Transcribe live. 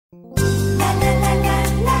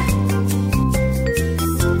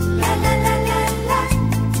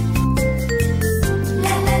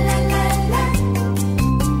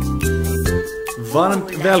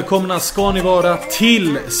Varmt välkomna ska ni vara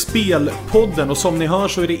till Spelpodden. Och som ni hör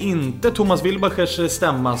så är det inte Thomas Wilbachers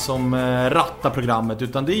stämma som rattar programmet,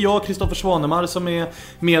 utan det är jag, Kristoffer Svanemar, som är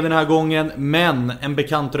med den här gången. Men en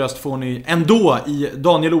bekant röst får ni ändå i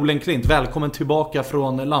Daniel Olenklint. Välkommen tillbaka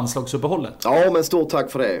från landslagsuppehållet. Ja, men stort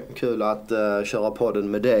tack för det. Kul att köra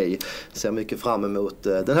podden med dig. Ser mycket fram emot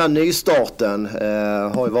den här nystarten.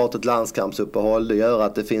 Har ju varit ett landskampsuppehåll. Det gör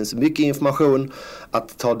att det finns mycket information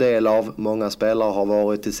att ta del av. Många spelare har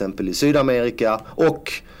varit till exempel i Sydamerika,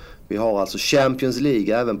 och vi har alltså Champions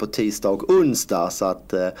League även på tisdag och onsdag. Så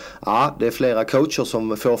att ja, det är flera coacher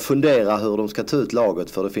som får fundera hur de ska ta ut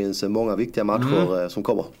laget, för det finns många viktiga matcher som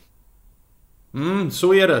kommer.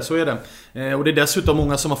 Så är det. Och det är dessutom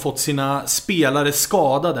många som har fått sina spelare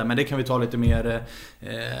skadade, men det kan vi ta lite mer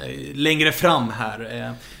längre fram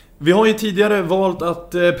här. Vi har ju tidigare valt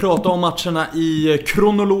att prata om matcherna i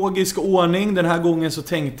kronologisk ordning. Den här gången så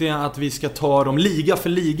tänkte jag att vi ska ta dem liga för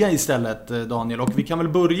liga istället, Daniel. Och vi kan väl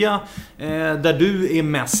börja där du är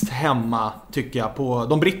mest hemma, tycker jag, på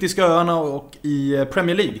de brittiska öarna och i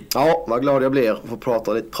Premier League. Ja, vad glad jag blir att få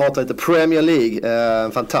prata lite Premier League.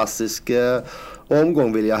 En fantastisk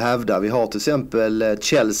omgång vill jag hävda. Vi har till exempel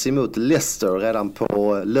Chelsea mot Leicester redan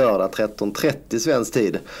på lördag 13:30 svensk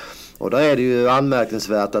tid. Och där är det ju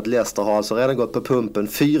anmärkningsvärt att Leicester har alltså redan gått på pumpen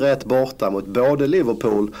 4-1 borta mot både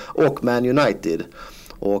Liverpool och Man United.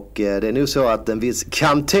 Och det är nu så att en viss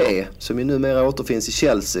Kanté, som ju numera återfinns i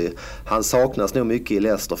Chelsea, han saknas nog mycket i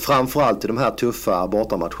Leicester, framförallt i de här tuffa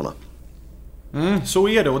bortamatcherna. Så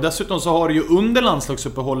är det, och dessutom så har det ju under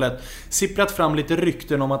landslagsuppehållet sipprat fram lite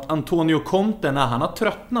rykten om att Antonio Conte, när han har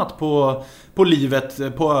tröttnat på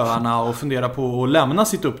livet på öarna och funderar på att lämna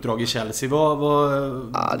sitt uppdrag i Chelsea.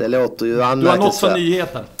 Ja, det låter ju anmärkningsvärt. Du har nått för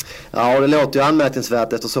nyheten. Ja, det låter ju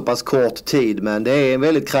anmärkningsvärt efter så pass kort tid, men det är en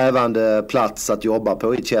väldigt krävande plats att jobba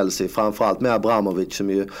på i Chelsea, framförallt med Abramovic som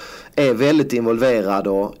ju är väldigt involverad.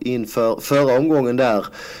 Och inför förra omgången där,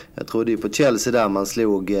 jag trodde ju på Chelsea där man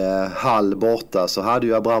slog Hull borta, så hade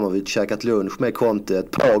ju Abramovic käkat lunch med Conte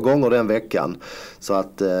ett par gånger den veckan. Så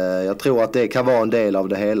att jag tror att det kan vara en del av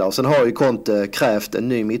det hela. Och sen har ju Conte krävt en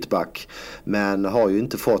ny mittback, men har ju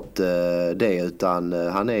inte fått det, utan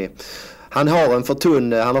han har en för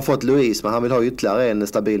tunn, han har fått Luis, men han vill ha ytterligare en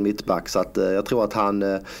stabil mittback. Så att jag tror att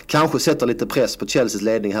han kanske sätter lite press på Chelseas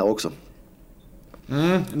ledning här också.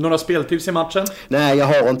 Några speltips i matchen? Nej, jag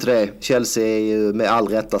har inte det. Chelsea är ju med all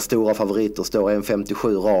rätta stora favoriter, står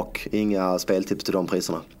 1,57 rak. Inga speltips till de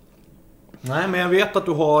priserna. Nej, men jag vet att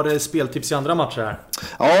du har speltips i andra matcher här.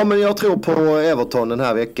 Ja, men jag tror på Everton den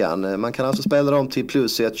här veckan. Man kan alltså spela dem till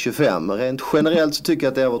plus 1,25. Rent generellt så tycker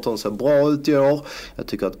jag att Everton ser bra ut i år. Jag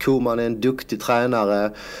tycker att Koeman är en duktig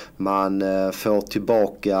tränare. Man får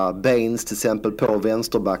tillbaka Baines till exempel på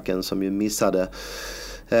vänsterbacken, som ju missade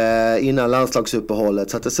innan landslagsuppehållet.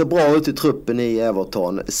 Så att det ser bra ut i truppen i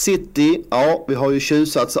Everton. City, ja, vi har ju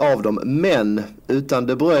tjusats av dem, men utan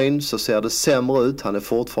De Bruyne så ser det sämre ut. Han är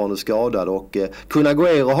fortfarande skadad, och Kun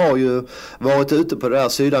Aguero har ju varit ute på det där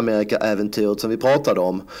Sydamerika-äventyret som vi pratade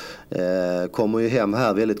om. Kommer ju hem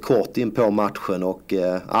här väldigt kort in på matchen, och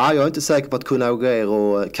jag är inte säker på att Kun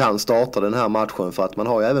Aguero kan starta den här matchen, för att man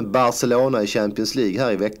har ju även Barcelona i Champions League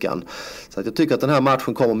här i veckan. Så att jag tycker att den här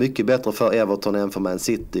matchen kommer mycket bättre för Everton än för Man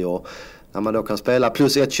City, och när man då kan spela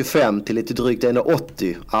plus 1,25 till lite drygt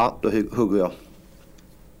 1,80, ja, då hugger jag.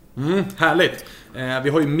 Härligt. Vi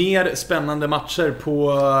har ju mer spännande matcher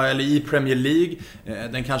i Premier League.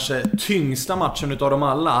 Den kanske tyngsta matchen utav dem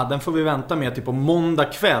alla, den får vi vänta med till på måndag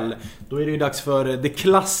kväll. Då är det ju dags för det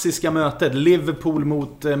klassiska mötet, Liverpool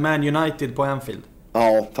mot Man United på Anfield.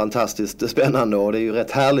 Ja, fantastiskt spännande, och det är ju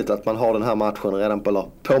rätt härligt att man har den här matchen redan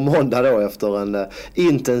på måndag då, efter en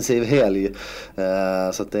intensiv helg.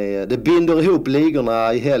 Så att det binder ihop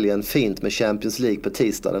ligorna i helgen fint med Champions League på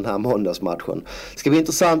tisdag, den här måndagsmatchen. Det ska bli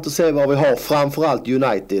intressant att se vad vi har, framförallt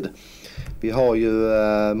United. Vi har ju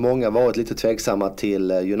många varit lite tveksamma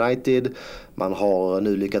till United. Man har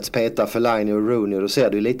nu lyckats peta Fellaini och Rooney, och då ser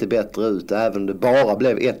det ju lite bättre ut. Även om det bara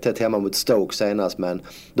blev 1-1 hemma mot Stoke senast, men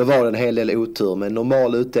då var det en hel del otur. Med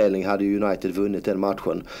normal utdelning hade United vunnit den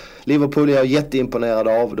matchen. Liverpool är jag jätteimponerad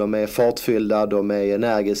av. De är fartfyllda, de är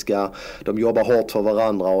energiska, de jobbar hårt för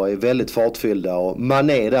varandra och är väldigt fartfyllda. Och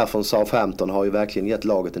Mané där från Southampton har ju verkligen gett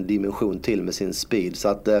laget en dimension till med sin speed. Så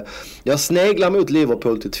att jag sneglar mot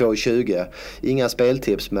Liverpool till 2,20. Inga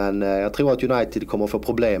speltips, men jag tror att United kommer få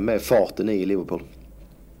problem med farten i Liverpool.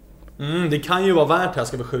 Det kan ju vska vara värt här,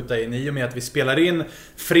 ska vi skjuta in, i och med att vi spelar in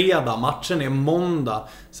fredag, matchen är måndag.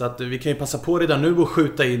 Så att vi kan ju passa på redan nu och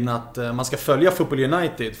skjuta in att man ska följa Football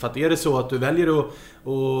United. För att är det så att du väljer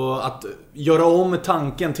att göra om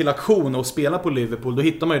tanken till aktion och spela på Liverpool, då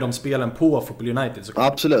hittar man ju de spelen på Football United.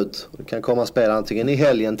 Absolut, det kan komma spel antingen i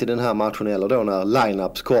helgen till den här matchen eller då när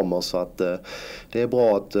lineups kommer. Så att det är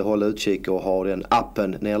bra att hålla utkik och ha den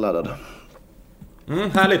appen nedladdad.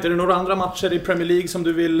 Härligt. Är det några andra matcher i Premier League som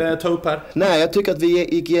du vill ta upp här? Nej, jag tycker att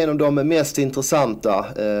vi gick igenom de mest intressanta.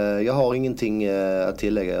 Jag har ingenting att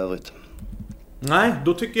tillägga i övrigt. Nej,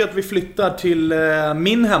 då tycker jag att vi flyttar till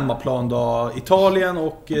min hemmaplan då, Italien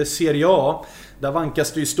och Serie A. Där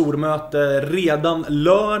vankas det ju stormöte redan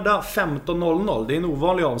lördag 15.00. Det är en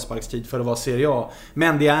ovanlig avsparkstid för att vara Serie A.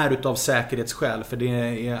 Men det är utav säkerhetsskäl, för det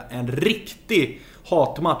är en riktig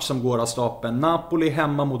hatmatch som går av stapeln. Napoli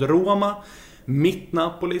hemma mot Roma. Mitt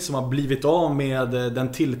Napoli som har blivit av med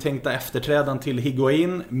den tilltänkta efterträdaren till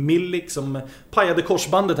Higuain, Milik, som pajade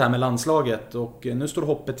korsbandet här med landslaget. Och nu står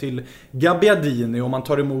hoppet till Gabbiadini och man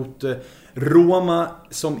tar emot Roma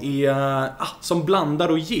som blandar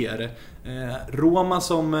och ger. Roma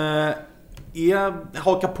som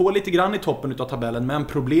hakar på lite grann i toppen utav tabellen, men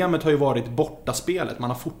problemet har ju varit bortaspelet. Man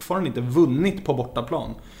har fortfarande inte vunnit på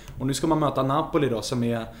bortaplan. Och nu ska man möta Napoli då, som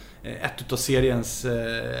är ett utav seriens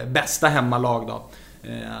bästa hemmalag då.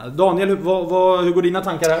 Daniel, hur går dina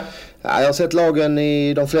tankar här? Ja, jag har sett lagen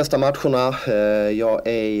i de flesta matcherna. Jag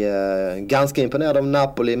är ganska imponerad av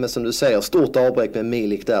Napoli, men som du säger, stort avbräck med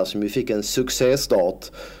Milik där som ju fick en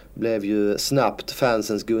succéstart. Blev ju snabbt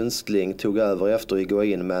fansens gunstling, tog över efter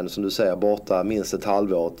Higuain, men som du säger borta minst ett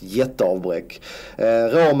halvår, ett jätteavbräck.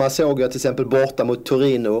 Roma såg jag till exempel borta mot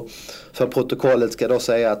Torino. För protokollet ska jag då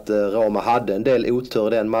säga att Roma hade en del otur i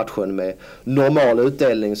den matchen. Med normal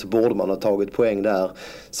utdelning så borde man ha tagit poäng där.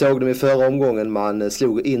 Såg dem i förra omgången, man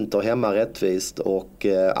slog Inter hemma rättvist. Och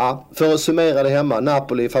för att summera det hemma,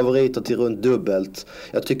 Napoli favoriter till runt dubbelt.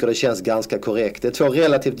 Jag tycker det känns ganska korrekt. Det är två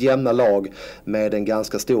relativt jämna lag med en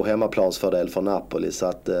ganska stor hemmaplansfördel för Napoli. Så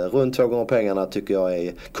att runt 2 gånger pengarna tycker jag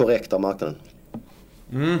är korrekt av marknaden.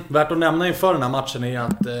 Värt att nämna inför den här matchen är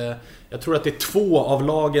att jag tror att det är 2 av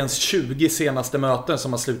lagens 20 senaste möten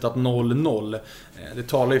som har slutat 0-0. Det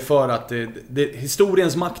talar ju för att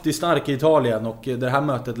historiens makt är stark i Italien, och det här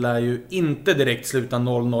mötet lär ju inte direkt sluta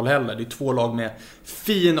 0-0 heller. Det är 2 lag med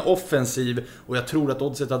fin offensiv, och jag tror att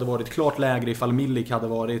oddset hade varit klart lägre ifall Milik hade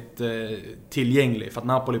varit tillgänglig. För att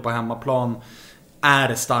Napoli på hemmaplan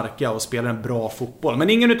är starka och spelar en bra fotboll. Men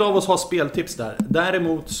ingen utav oss har speltips där.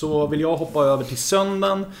 Däremot så vill jag hoppa över till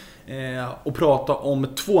söndagen och prata om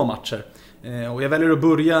 2 matcher. Och jag väljer att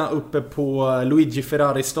börja uppe på Luigi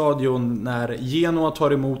Ferrari-stadion när Genoa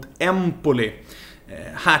tar emot Empoli.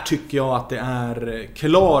 Här tycker jag att det är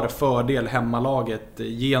klar fördel hemmalaget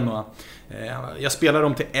Genoa. Jag spelar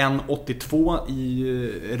dem till 1,82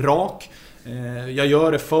 i rak. Jag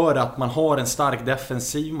gör det för att man har en stark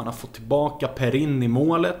defensiv. Man har fått tillbaka Perin i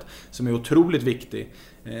målet, som är otroligt viktig.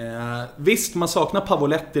 Visst, man saknar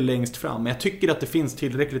Pavoletti längst fram, men jag tycker att det finns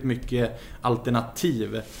tillräckligt mycket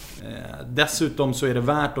alternativ. Dessutom så är det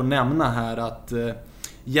värt att nämna här att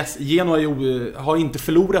Genoa har inte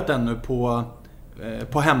förlorat ännu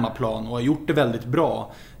på hemmaplan och har gjort det väldigt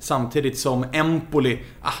bra. Samtidigt som Empoli,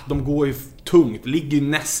 de går ju tungt, ligger ju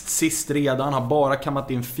näst sist redan, har bara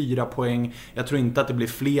kammat in 4 poäng. Jag tror inte att det blir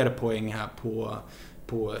fler poäng här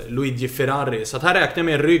på Luigi Ferrari. Så att här räknar jag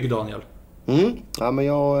med en rygg, Daniel. Ja, men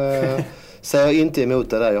jag säger inte emot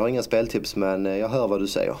det där. Jag har inga speltips, men jag hör vad du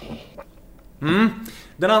säger.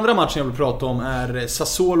 Den andra matchen jag vill prata om är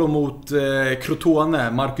Sassuolo mot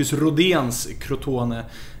Crotone, Marcus Rodéns Crotone.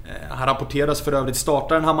 Han rapporteras för övrigt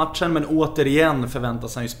starta den här matchen, men återigen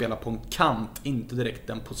förväntas han ju spela på en kant, inte direkt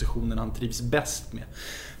den positionen han trivs bäst med.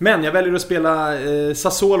 Men jag väljer att spela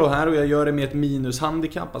Sassuolo här, och jag gör det med ett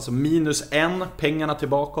minushandikapp, alltså -1, pengarna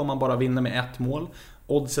tillbaka om man bara vinner med 1 mål.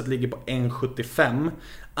 Oddset ligger på 1,75.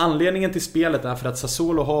 Anledningen till spelet är för att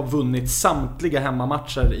Sassuolo har vunnit samtliga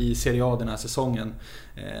hemmamatcher i Serie A den här säsongen.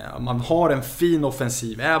 Man har en fin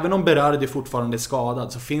offensiv. Även om Berardi fortfarande är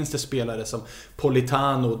skadad så finns det spelare som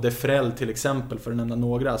Politano, De Frel till exempel, för att nämna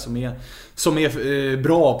några, som är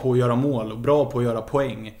bra på att göra mål och bra på att göra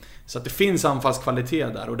poäng. Så att det finns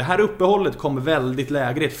anfallskvalitet där. Och det här uppehållet kommer väldigt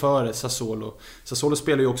lägligt för Sassuolo. Sassuolo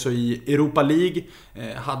spelar ju också i Europa League.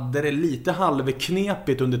 Hade det lite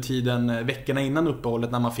halvknepigt under tiden veckorna innan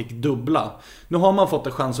uppehållet när man fick dubbla. Nu har man fått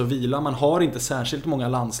en chans att vila. Man har inte särskilt många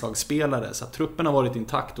landslagsspelare, så att truppen har varit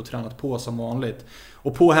intakt och tränat på som vanligt.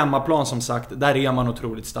 Och på hemmaplan, som sagt, där är man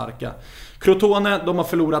otroligt starka. Crotone, de har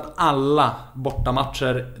förlorat alla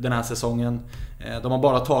bortamatcher den här säsongen. De har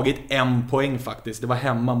bara tagit 1 poäng faktiskt. Det var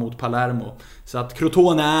hemma mot Palermo. Så att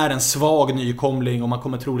Crotone är en svag nykomling och man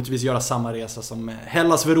kommer troligtvis göra samma resa som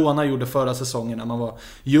Hellas Verona gjorde förra säsongen när man var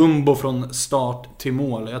jumbo från start till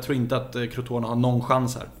mål. Jag tror inte att Crotone har någon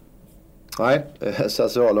chans här. Nej,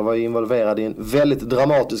 Sassuolo var involverad i en väldigt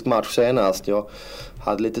dramatisk match senast. Jag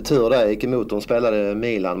hade lite tur där, gick emot de spelade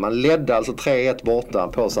Milan. Man ledde alltså 3-1 borta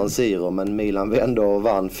på San Siro, men Milan vände och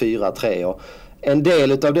vann 4-3. Och en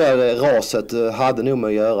del av det raset hade nog med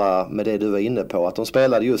att göra med det du var inne på. Att de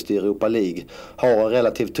spelade just i Europa League. Har en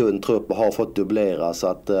relativt tunn trupp och har fått dubblera. Så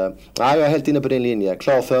att, jag är helt inne på din linje.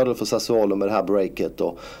 Klar fördel för Sassuolo med det här breaket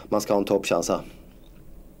och man ska ha en toppchans här.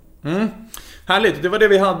 Härligt, det var det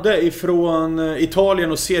vi hade ifrån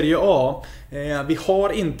Italien och Serie A. Vi har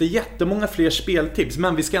inte jättemånga fler speltips,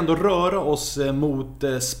 men vi ska ändå röra oss mot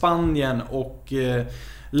Spanien och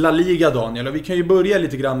La Liga, Daniel. Och vi kan ju börja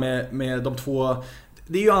lite grann med de två.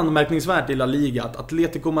 Det är ju anmärkningsvärt i La Liga att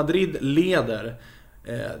Atletico Madrid leder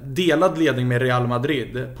delad ledning med Real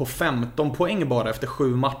Madrid på 15 poäng bara efter 7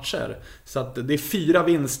 matcher. Så att det är 4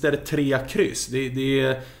 vinster, 3 kryss.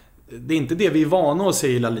 Det är inte det vi är vana att se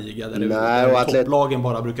i La Liga där topplagen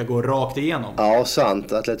bara brukar gå rakt igenom. Ja,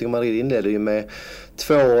 sant. Atletico Madrid inledde ju med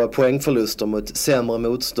 2 poängförluster mot sämre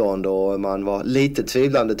motstånd och man var lite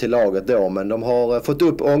tvivlande till laget då, men de har fått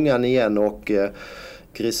upp ångan igen och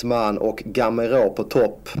Griezmann och Gamero på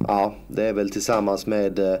topp. Ja, det är väl tillsammans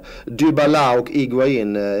med Dybala och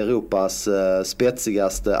Higuain Europas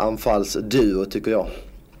spetsigaste anfallsduo tycker jag.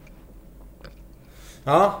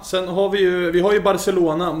 Ja, sen har vi har ju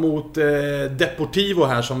Barcelona mot Deportivo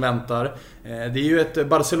här som väntar. Det är ju ett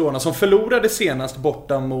Barcelona som förlorade senast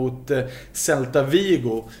borta mot Celta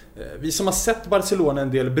Vigo. Vi som har sett Barcelona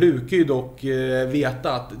en del brukar ju dock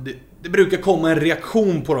veta att det brukar komma en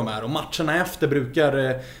reaktion på de här och matcherna efter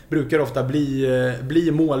brukar ofta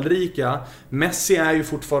bli målrika. Messi är ju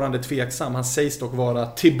fortfarande tveksam. Han sägs dock vara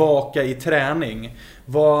tillbaka i träning.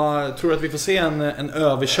 Vad tror du att vi får se en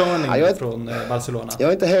överkörning från Barcelona? Jag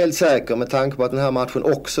är inte helt säker med tanke på att den här matchen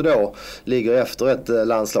också då ligger efter ett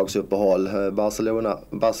landslagsuppehåll.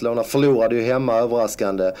 Barcelona förlorade ju hemma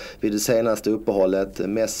överraskande vid det senaste uppehållet.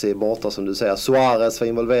 Messi borta som du säger. Suarez var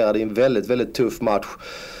involverad i en väldigt, väldigt tuff match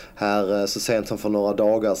här så sent som för några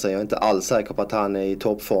dagar sedan. Jag är inte alls säker på att han är i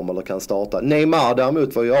toppform eller kan starta. Neymar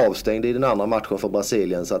däremot var ju avstängd i den andra matchen för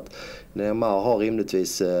Brasilien, så att Neymar har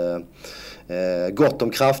rimligtvis gott om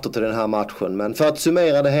krafter till den här matchen. Men för att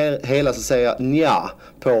summera det hela så säger jag nja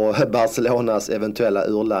på Barcelonas eventuella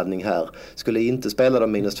urladdning här. Skulle inte spela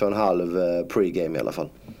dem minus 2,5 pregame i alla fall.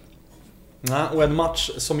 Ja, och en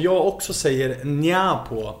match som jag också säger nja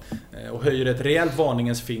på och höjer ett rejält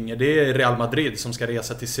varningens finger, det är Real Madrid som ska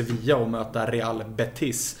resa till Sevilla och möta Real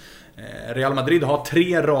Betis. Real Madrid har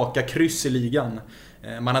 3 raka kryss i ligan.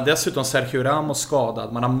 Man har dessutom Sergio Ramos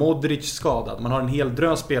skadad, man har Modric skadad, man har en hel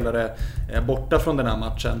drös spelare borta från den här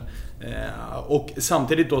matchen. Och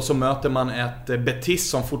samtidigt då så möter man ett Betis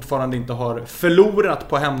som fortfarande inte har förlorat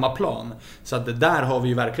på hemmaplan. Så att där har vi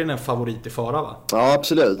ju verkligen en favorit i fara, va? Ja,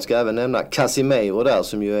 absolut. Ska även nämna Casemiro där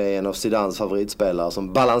som ju är en av Zidanes favoritspelare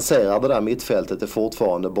som balanserar det där mittfältet, är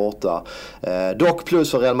fortfarande borta. Dock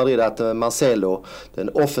plus för Real Madrid att Marcelo, den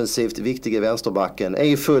offensivt viktiga vänsterbacken, är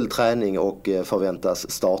i full träning och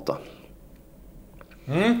förväntas starta.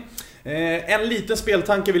 En liten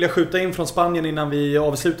speltanke vill jag skjuta in från Spanien innan vi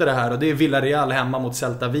avslutar det här, och det är Villarreal hemma mot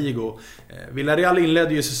Celta Vigo. Villarreal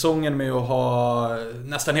inledde ju säsongen med att ha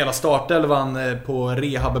nästan hela startelvan på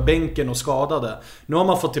rehabbänken och skadade. Nu har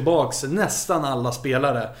man fått tillbaks nästan alla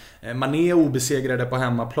spelare. Man är obesegrade på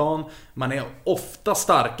hemmaplan, man är ofta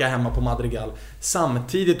starka hemma på Madrigal.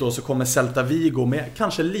 Samtidigt då så kommer Celta Vigo med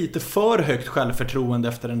kanske lite för högt självförtroende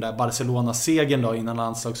efter den där Barcelona-segern då innan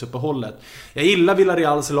landslagsuppehållet. Jag gillar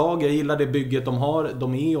Villarreals lag, jag gillar det bygget de har.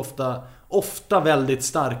 De är ofta väldigt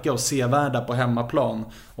starka och sevärda på hemmaplan.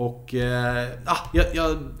 Och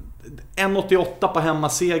 1,88 på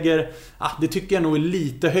hemmaseger, det tycker jag nog är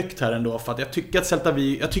lite högt här ändå, för att jag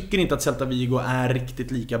tycker inte att Celta Vigo är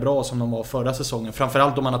riktigt lika bra som de var förra säsongen,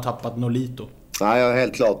 framförallt om man har tappat Nolito. Ja, jag är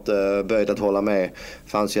helt klart böjd att hålla med.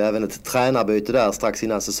 Det fanns ju även ett tränarbyte där strax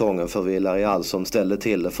innan säsongen för Villarreal som ställde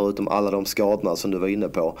till det, förutom alla de skadorna som du var inne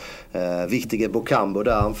på. Viktige Bocambo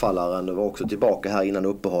där, anfallaren, var också tillbaka här innan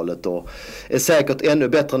uppehållet och är säkert ännu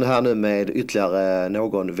bättre än det här nu med ytterligare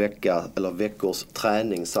någon vecka eller veckors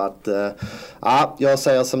träning. Så att jag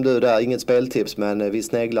säger som du där, inget speltips, men vi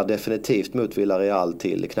sneglar definitivt mot Villarreal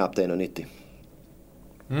till knappt 1,90.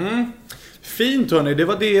 Fint hörni, det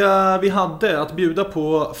var det vi hade att bjuda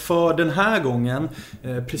på för den här gången.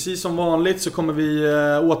 Precis som vanligt så kommer vi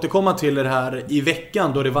återkomma till det här i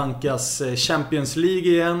veckan då det vankas Champions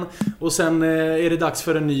League igen. Och sen är det dags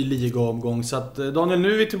för en ny ligaomgång. Så att Daniel,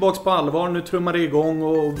 nu är vi tillbaka på allvar, nu trummar det igång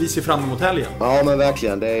och vi ser fram emot helgen. Ja men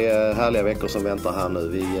verkligen, det är härliga veckor som väntar här nu.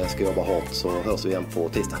 Vi ska jobba hårt, så hörs vi igen på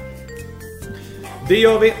tisdag. Det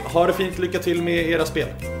gör vi, ha det fint, lycka till med era spel.